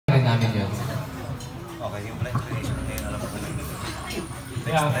namin yun. Okay, yung flight creation ngayon alam ko ba lang.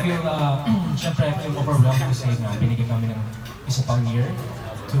 Yeah, syempre I feel overwhelmed kasi binigyan kami ng isa pang year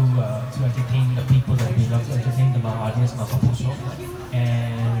to entertain the people that we love, to entertain the mga audience, mga kapuso.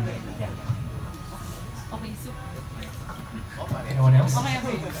 And yeah. Okay, so... Anyone else? Okay.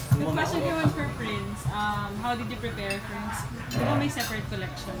 The question naman for Prince, how did you prepare for his... Di ba may separate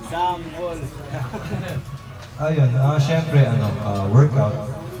collection? Sample! Ayun, syempre,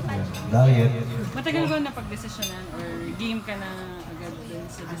 workout, diet. Matagal ba napag-desisyonan or game ka na agad dun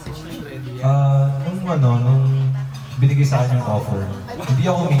sa decision? Nung binigay sa akin yung offer, hindi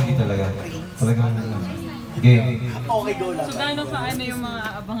ako hindi talaga. Talagang game. Okay, go lang. So gaano ka ano yung mga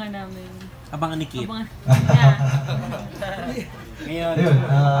abangan namin? Abangan ni Kit. Abangan. Yeah. Ngayon,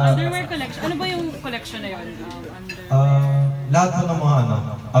 Underwear collection. Ano ba yung collection na yun? Underwear. Lahat po ng mga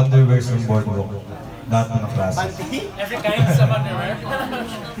underwears ng boardwalk. Lahat po ng klase. Every kind of underwear.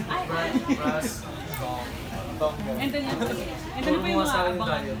 And then ano ba yung mga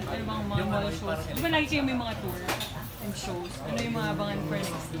abangan? Ano bang mga mall shows? Di ba lagi kayo may mga tour and shows? Ano yung mga abangan for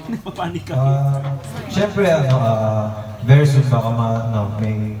next year? Napapanik ka. Siyempre, very soon baka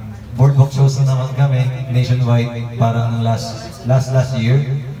may boardwalk shows na naman kami nationwide, parang last year.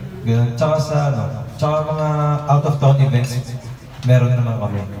 Ganun. Tsaka mga out of town events, meron naman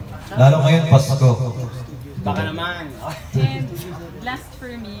kami. Lalo ngayon, Pasko. baka naman. And last for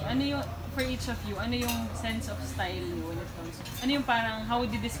me, ano yung, for each of you, ano yung sense of style niyo when it comes? Ano yung parang, how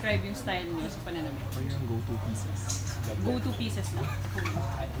would you describe yung style niyo sa pananamit? Or yung go-to pieces. Go-to pieces lang.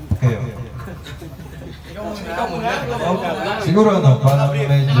 Kayo. Siguro parang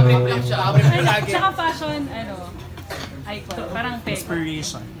medyo... Tsaka fashion, icon, parang peg.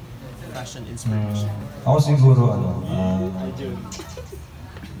 Inspiration. Fashion inspiration. Ako siguro,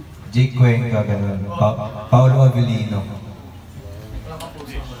 Jake Cuenca, ganun. Paolo Avellino.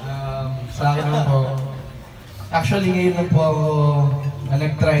 Sa akin naman po, actually ngayon lang po ako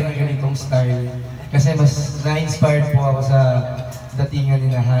nag-try ng ganitong style. Kasi mas na-inspired po ako sa datingan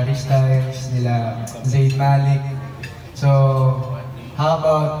nila Harry Styles, nila Zayn Malik. So, how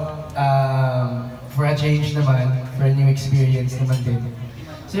about for a change naman, for a new experience naman din.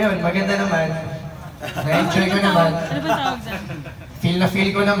 So yun, maganda naman. Na-enjoy ko naman. Ano ba tawag dyan? Feel na feel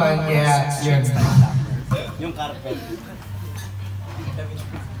ko naman, kaya yun. Yung carpet.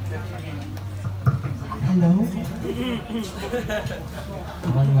 Hello?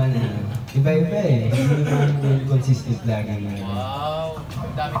 Ako naman iba-iba eh. Hindi naman consistent lagi na. Wow!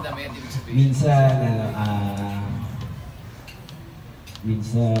 Dami-dami, ibig sabihin.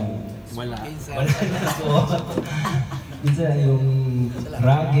 Minsan, Wala. minsan yung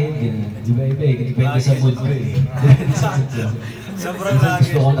rugged, ganyan. Iba-iba eh. Depende sa mood ko eh. Depende sa mood ko. Sobrang Minsan lagi.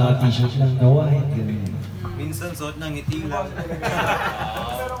 gusto ko naka-t-shirt lang na white, ganyan. Minsan suot ng ngiti lang.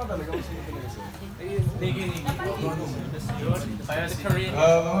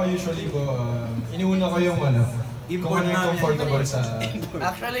 Usually po, iniuna ko yung kung ano yung comfortable sa...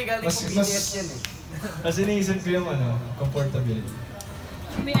 Actually, galing Mas, sa mas, BTS yan eh. mas iniisip ko yung comfortability.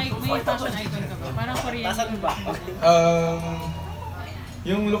 May fashion icon ka ba? Parang Korean. Nasaan ba?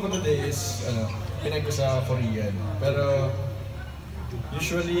 Yung look ko today is, pinag ko sa Korean. Pero,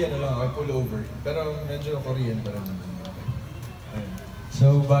 usually, lang, pullover. Pero medyo Korean pa rin naman. Ayun.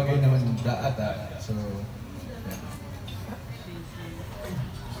 So, bagay naman ata. So,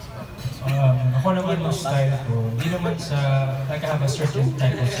 Ako naman yung style ko, hindi naman like I have a certain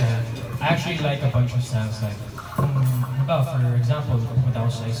type of style. I actually like a bunch of styles. Like, for example, pumunta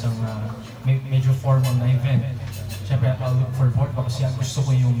ako sa isang medyo formal na event. Siyempre, I'll look for boardwalk kasi gusto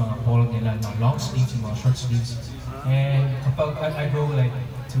ko yung mga polo nila, mga long sleeves, yung mga short sleeves. And kapag I go like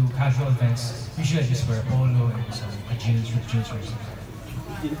to casual events, usually I just wear a polo and some jeans with jeans or something.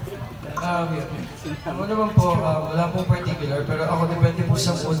 Ako naman po, wala pong particular, pero ako depende po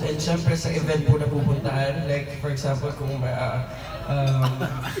sa mood and syempre sa event po na pupuntahan. Like, for example, kung may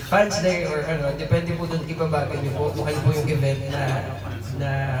fans day or depende po doon ibabagay niyo po kung ano po yung event na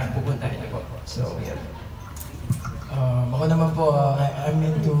pupuntahan niyo po. So, yeah. Ako naman po, I'm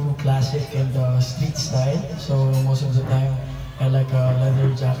into classic and street style. So, most of the time, I like leather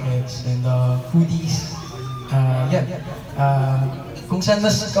jackets and hoodies. Kung saan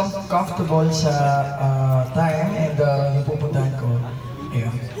mas comfortable sa time and yung pupuntahan ko,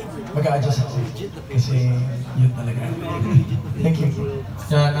 mag-a-adjust ako. Kasi yun talaga. Thank you.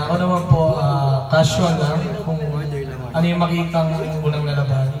 Yan, ako naman po, casual lang. Kung ano yung makitang unang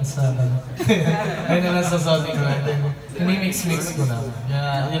lalaban sa... ayun na lang sa sabi ko natin. Mix ko na.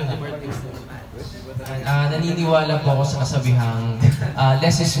 Yan, yun na. Naniniwala po ako sa kasabihang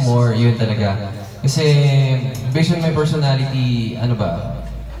less is more, yun talaga. Kasi based on my personality,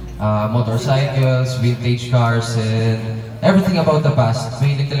 motorcycles, vintage cars, and everything about the past.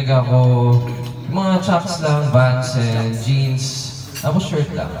 Mahilig talaga ako yung mga chucks lang, Vans and jeans, tapos shirt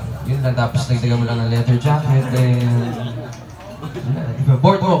lang. Yun lang, tapos nagdagan mo lang ng leather jacket and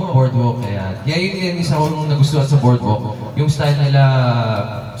boardwalk, kaya yun yung isa kong nagustuhan sa boardwalk. Yung style nila,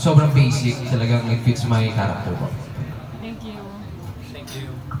 sobrang basic, talagang it fits my character po. Thank you. Thank you.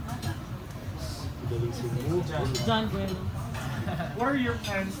 John Bueno. What are your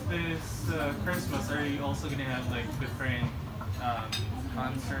plans this Christmas? Are you also gonna have like different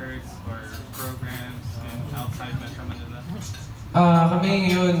concerts or programs outside Metro Manila? Kami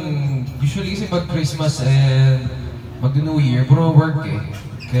ngayon, usually kasi pag Christmas and mag-New Year, puro work eh.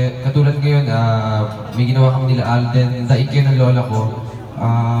 Katulad ngayon, may ginawa kami nila Alden, daig yun ng lola ko.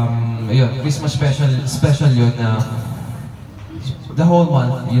 Ayun, Christmas special yun na the whole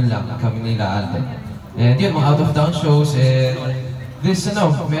month, yun lang kami nila Alden. And yun, mga out of town shows and this,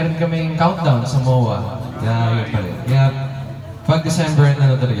 meron kaming countdown sa MOA. Kaya yun pa rin. Kaya pag December,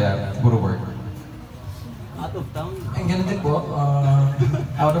 talaga, puro work. Out of town? Ang ganun din po,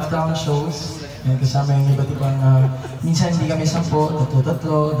 out of town shows, yan, kasama yung iba't ibang, minsan hindi kami 10, 3, 2, 5,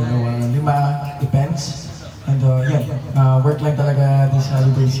 depends. And yan, work lang talaga this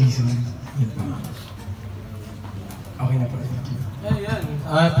holiday season. Yan po. Okay na po, thank you. Ayan,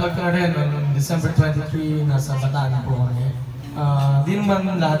 plug ko na rin, on December 23, nasa Bataan po kami. Di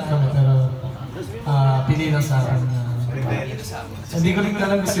naman lahat kami, pero pili lang sa akin na hindi ko rin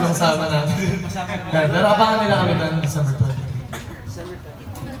alam kung sino kasama natin. Pero abangan nila kami ng December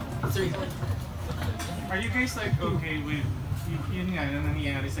 23. Are you guys like okay with yun nga na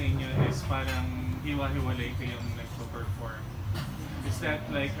nangyayari sa inyo is parang hiwa-hiwalay kayong nagpo-perform? Is that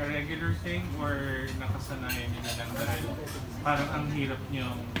like a regular thing or nakasanayan nyo na lang dahil parang ang hirap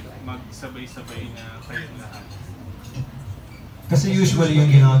nyo magsabay-sabay na kayong lahat? Kasi usually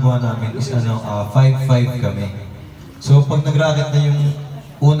yung ginagawa namin is 5-5 kami. So pag nag-racket na yung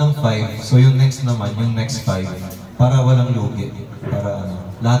unang 5, so yung next naman, yung next 5, para walang lugi, para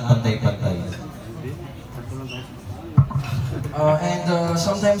lahat pantay-pantay. And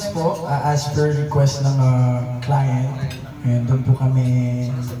sometimes po, as per request ng client, and doon po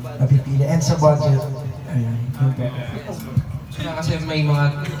kami napipili. And sa budget, ayun, yun po. Kasi may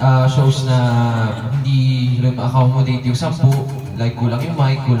mga shows na hindi ma-accommodate yung 10, like kulang yung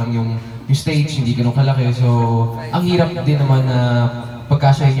mic, kulang yung stage, hindi ganun kalaki. So, ang hirap din naman na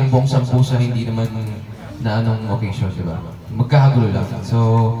pagkasyahin yung buong 10 sa hindi naman na anong occasion, di ba? Magkakagulo lang.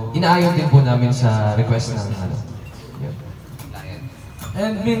 So, inaayon din po namin sa request ng yun.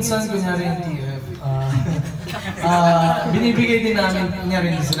 And minsan, kunyari yung TF, binibigay din namin,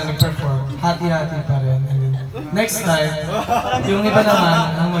 kunyari hindi sila nag-perform, hati-hati pa rin. And then, next time, yung iba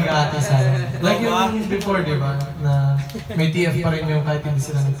naman ang mag-hati sa akin. Like yung before, di ba? Na may TF pa rin yung kahit hindi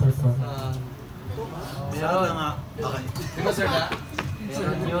sila nag-perform. Okay. Diba sir na?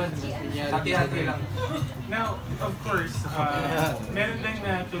 Hati-hati lang. Now, of course, meron din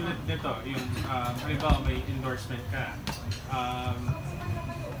na tulad nito, yung halimbawa may endorsement ka.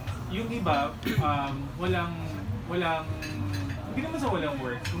 Yung iba, hindi naman sa walang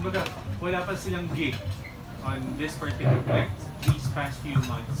work. Kumbaga, wala pa silang gig on this particular, like, these past few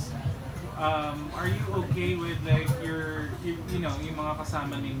months. Are you okay with like yung mga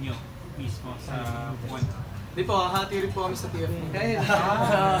kasama ninyo mismo sa one? Di po, hati rin po kami sa TF.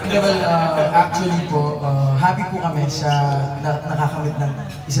 Well, actually po, happy po kami sa nakakamit ng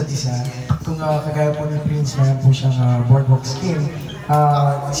isa't isa. Kung kagaya po ni Prince, mayroon po siyang boardwalk scheme.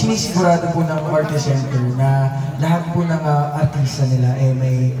 Sinisigurado po ng Artist Center na lahat po ng artista nila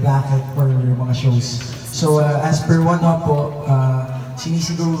may racket for mga shows. So as per one po,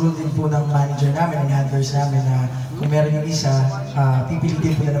 sinisiguro din po ng manager namin, ng handlers namin na kung meron yung isa,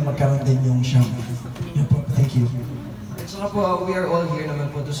 pipilitin po na magkaroon din yung show. Yan po, thank you. So po, we are all here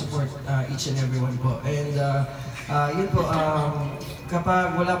naman po to support each and everyone po. And yun po,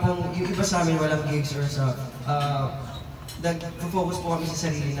 kapag wala pong, yung iba sa amin walang gigs or sa, nag-focus po kami sa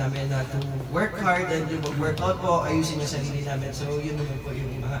sarili namin na to work hard and yung mag-workout po, ayusin yung sarili namin. So yun naman po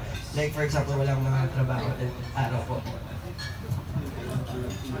yung mga, like for example, walang mga trabaho at araw po.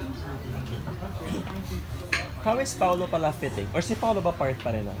 How is Paolo pala fitting? Or si Paolo ba part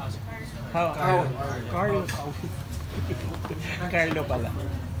pa rin? Carlo. Carlo pala.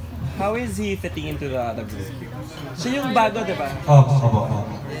 How is he fitting into the group? Siya yung bago, di ba? Opo.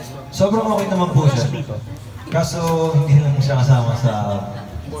 Sobrang okay naman po siya. Kaso hindi lang siya kasama sa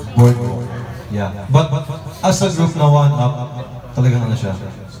board ko. Yeah. But as a group na one up, talagang siya.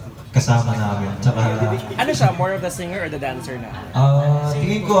 Kasama namin. Tsaka, ano siya? More of the singer or the dancer na?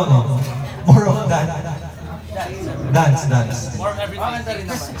 tingin ko more of that. Dance. More everything.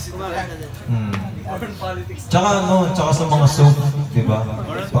 Hmm. Tsaka tsaka sa mga soap, di ba?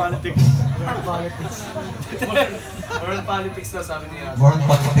 More politics. More politics daw sabi niya. More on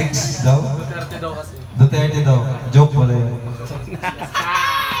politics daw? Duterte daw kasi. Duterte daw. Joke pala yun.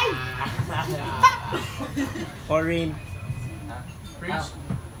 Orin. Prince.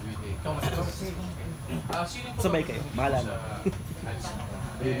 Sabay kayo. Bahala na.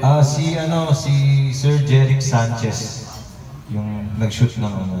 Si Sir Jeric Sanchez. Yung nag-shoot ng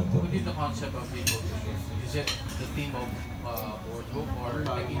to. What is the concept of the book? Is it the theme of boardbook or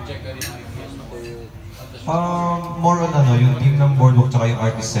nag-inject ka rin ideas to More on yung team ng boardbook tsaka yung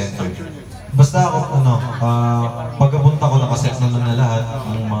artist center. Basta ako, pagkapunta ko nakaset na lahat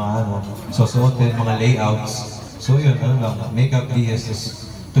ng mga susuotin, mga layouts. So yun, makeup, DS,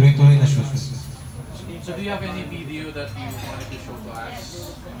 tuloy-tuloy na shoots. So do you have any video that you wanted to show to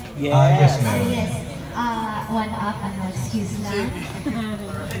us? Yes, ma'am. Yes. One up, excuse lang.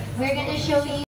 We're gonna show you